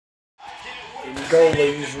Here we go,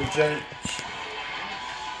 ladies and gents.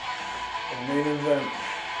 The main event.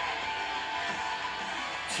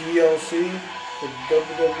 TLC for the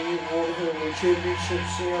WWE World Heavyweight Championship,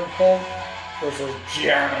 CM Punk versus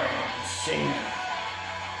John Cena.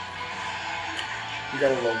 You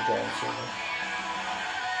gotta love John Cena.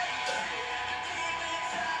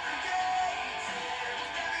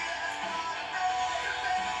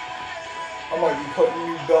 I might be putting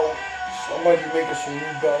new belts. I might be making some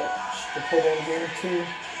new belts to put on here too.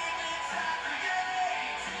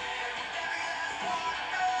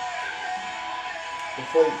 The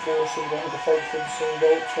Fight Force, so we don't have to fight for the same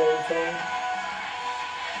belts all the time.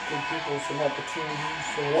 Give people some opportunities,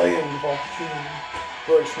 some land of opportunity.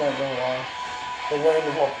 Very smart, don't lie. The land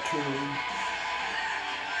of opportunity.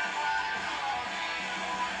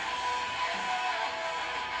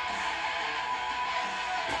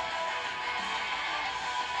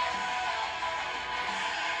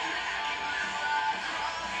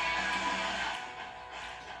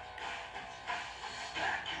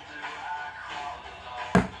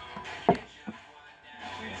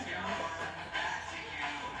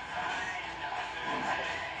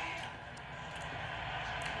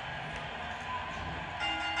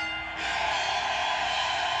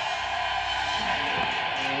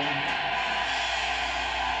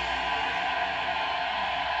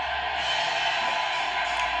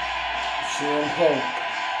 CM Punk.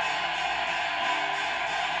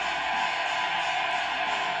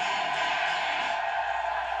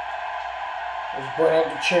 Let's burn out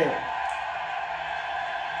the champ.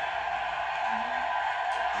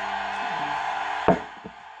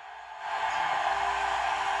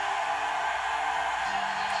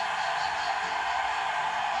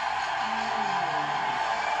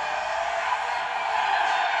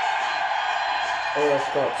 Oh, that's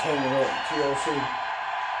got hanging up TLC.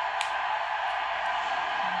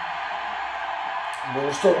 But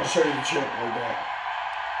we're still going to show you the champ like that.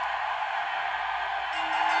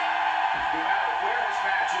 No matter where his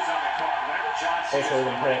match is on the card, whenever John Cena's in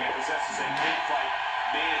the ring and possesses a mid-fight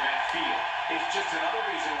main event feel, it's just another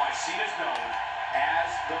reason why Cena's known as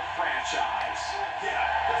the franchise. Yeah,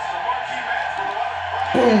 this is a marquee match with a lot of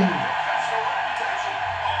pride and professional reputation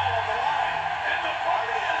all on the line. And the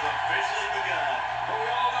party has officially begun. But we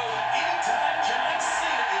all know that anytime John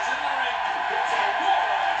Cena is in the ring, there's a war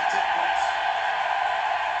about to take place.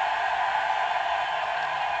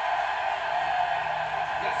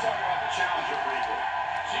 Let's talk about the challenger briefly.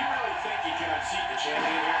 Do you really think you can unseat the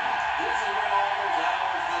champion here? This is when all those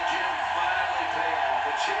hours in the gym finally pay off.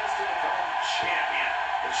 A chance to become champion.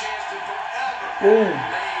 A chance to forever have a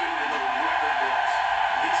name in the record books.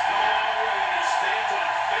 He's come a long way and he stands on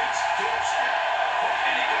fate's doorstep.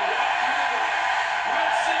 And he can walk through the door.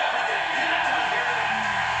 We'll see if he can get it done here tonight.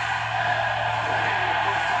 Maybe the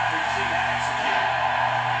first time we've seen that executed.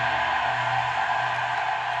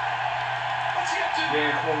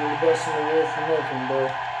 Being called the best in the world for nothing, bro.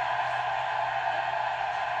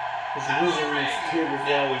 There's a reason this kid was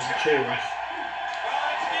always a cherish.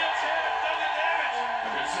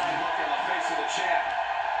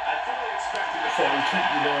 So we keep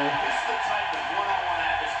you down. This is the type of one-on-one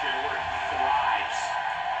atmosphere where he thrives.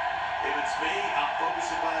 If it's me, I'm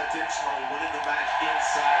focusing my attention on winning the match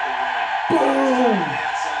inside the ring. Boom! The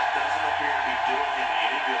outside doesn't appear to be doing him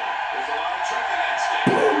any good. There's a lot of truck in that state.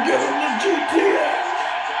 Boom! Get him the GTS!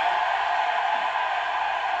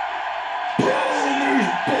 Boom! He's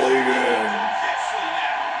bleeding!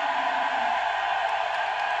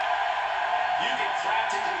 You can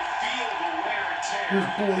practically feel the wear and tear. He's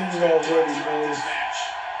bleeding already, boys.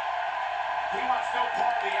 He wants no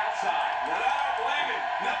part of the outside. No, I don't blame him.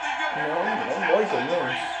 Nothing good. No, I'm liking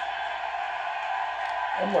this.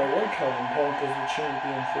 I might like having Punk as the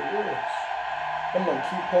champion for this. I might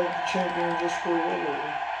keep Punk the champion just for a little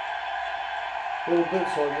bit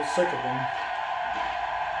so I get sick of him.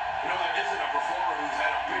 You know, there isn't a performer who's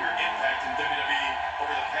had a bigger impact in WWE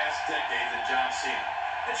over the past decade than John Cena.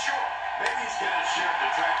 And sure, maybe he's got his share of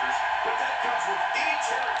detractors, but that comes with any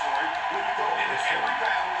territory when you go into every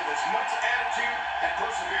battle with as much attitude and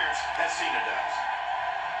perseverance as Cena does.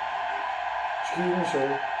 Excuse me, sir.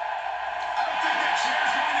 I don't think that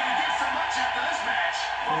chair's going to be good for much after this match.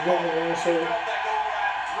 You got me there, sir? Felt that go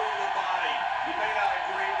right through the body. You may not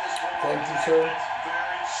agree with this one. Thank you, sir. That's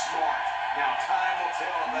very smart. Now, time will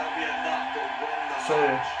tell if that'll be enough to win the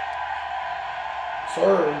match.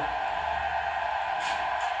 Sir.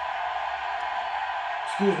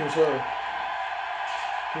 Excuse me, sir.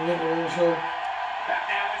 Can you get me in, sir? Back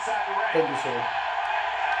now inside the ring. Thank you, sir.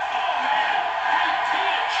 Oh, man.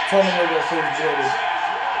 Tell me what that says, Jody. His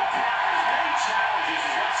main challenges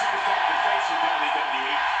is what superstar can face in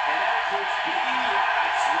WWE, and that includes being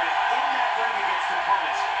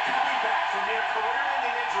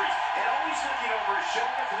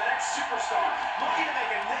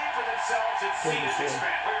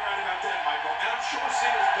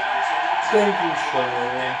Thank you, Sean.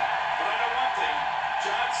 Sean. But I know one thing.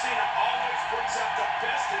 John Cena always brings out the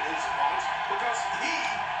best in his opponents because he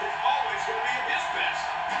is always going to be at his best.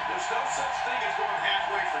 There's no such thing as going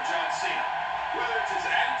halfway for John Cena. Whether it's his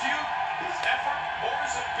attitude, his effort, or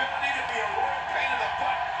his ability to be a royal pain in the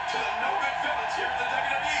butt to the no-good villains here in the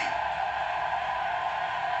WWE.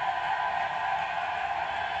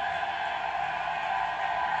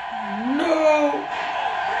 No!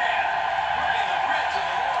 Oh, man. Burning the ribs of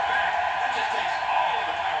the lower back. That just takes all of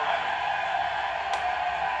the power out of it.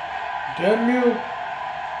 Damn you!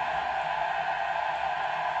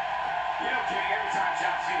 You know, King, every time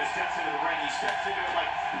John Cena steps into the ring, he steps into it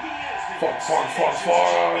like he is the Fuck.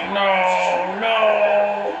 champion. No!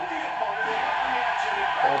 The opponent will react to it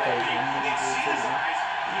right away. You can see his eyes.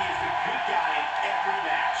 He is the good guy in every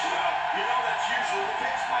match. Well, you know that's usually the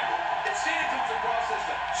case, Michael. If Cena comes across as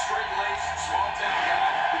the straight-laced, small-town guy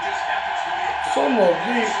who just happens to be a Some of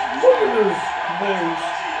these. Look at this boys.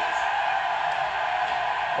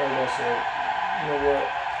 Alright, that's it. You know what?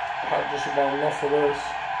 I had just about enough of this.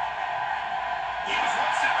 He was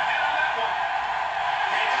one step ahead on that one.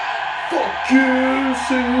 Fuck you,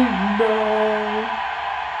 Cena!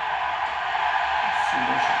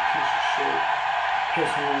 Cena's a piece of shit.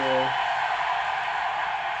 Piss me off.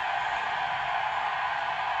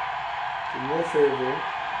 Do me a favor.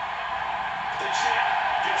 The champ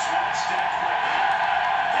just one step quicker.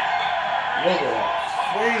 Look at that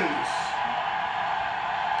face.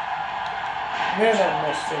 Man, that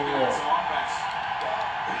must have Some been offense.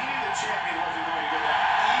 Well, he knew the champion wasn't going to go down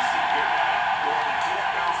easy here tonight. Well, if he can't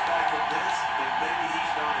bounce back from this, then maybe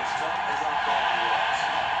he's not as tough as I thought he was.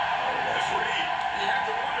 Agreed. You have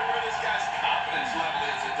to wonder where this guy's confidence level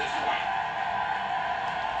is at this point.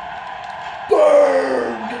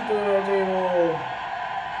 burn! Get that little.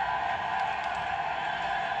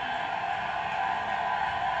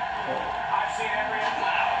 I've seen every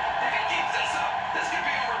wow. If he keeps this up, this could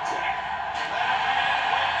be over quick.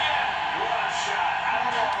 What a shot. I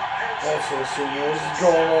don't know if I've ever That's what Cena is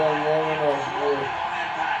going on long enough, boy.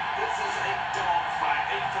 This is a dogfight,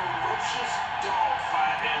 a ferocious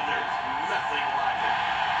dogfight, and there's nothing like it.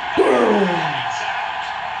 Boom!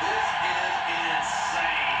 This is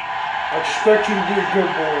insane. I expect you to be a good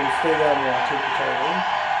boy and stay down while I take the title.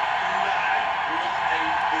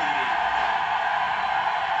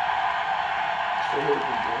 Stay here,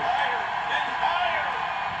 good boy. Higher and higher.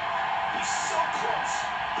 He's so close.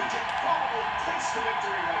 He can probably taste the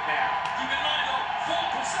victory right now. Keep in mind, though, full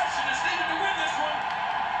possession is needed to win this one.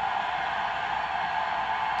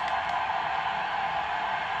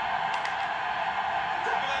 The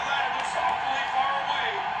top of that ladder looks awfully far away.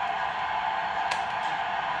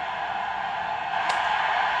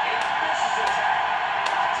 He misses the tackle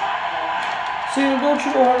at the top of the ladder. Cena, don't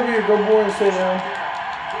you know how to be a good boy and stay down?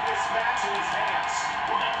 With this match in his hands.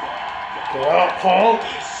 Get out, punk!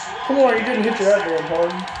 Come on, you didn't hit you that damn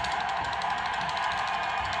hard.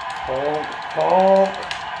 Punk.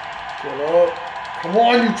 Get up. Come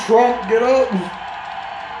on, you Trump, get up.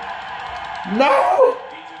 No!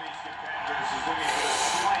 Each of these competitors is looking for the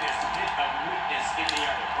slightest hint of weakness in the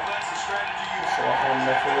other. Well, that's the strategy you have. So I have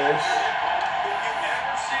enough of this. If you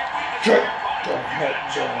ever see a weakness in Shut your opponent, the you heck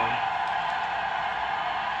gotta jump on down. it.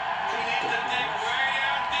 He needs to dig way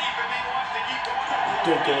down deep if he wants to keep going.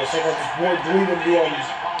 Ridiculous. I got this boy bleeding beyond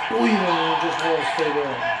bleeding and he just wants to stay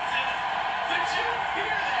down. Did you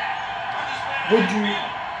hear that? On this man Would you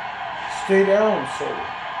stay down, sir?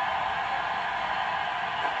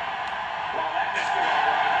 Well, that must be all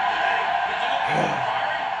right. Hey, did you look at him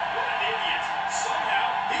firing? What an idiot. Somehow,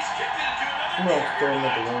 he's kicked it into another I'm going to gear throw him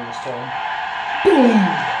here at the tonight. ring this time. Boom!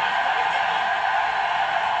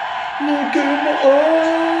 Look in my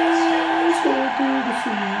eyes, go through the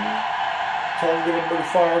sea. Time to get everybody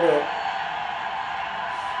fired up.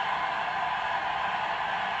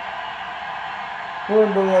 We're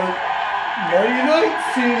gonna be like, nighty night,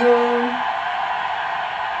 Cena.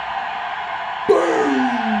 Boom!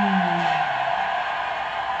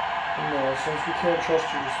 No, since we can't trust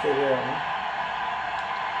you to stay down.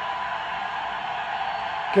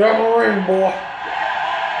 Get out of my ring, boy.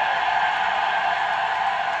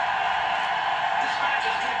 This match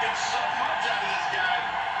is taking so much out of this guy.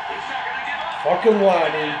 He's not going to give up. Fucking lie,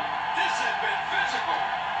 dude. This has been physical.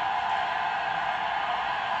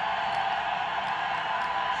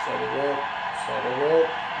 Set it up. Set it up.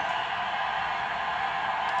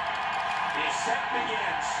 The ascent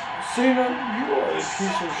begins. Cena, you are a piece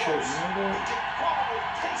of shit. You know He that? can probably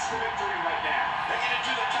taste the victory right now. Making it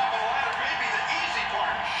to the top of the ladder may be the easy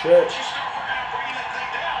part. Shit. Once you start working on bringing that thing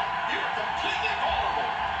down, you are completely vulnerable.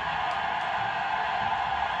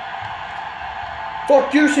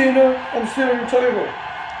 Fuck you, Cena. I'm stealing your title.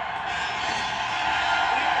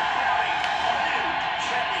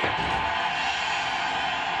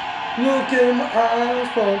 Look in my eyes,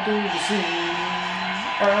 fall through the sea.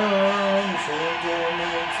 I'm changing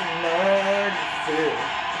tonight. Feel.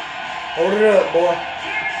 Hold it up, boy.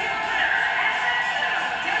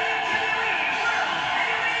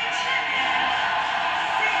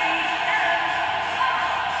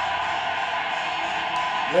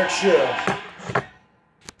 Next year.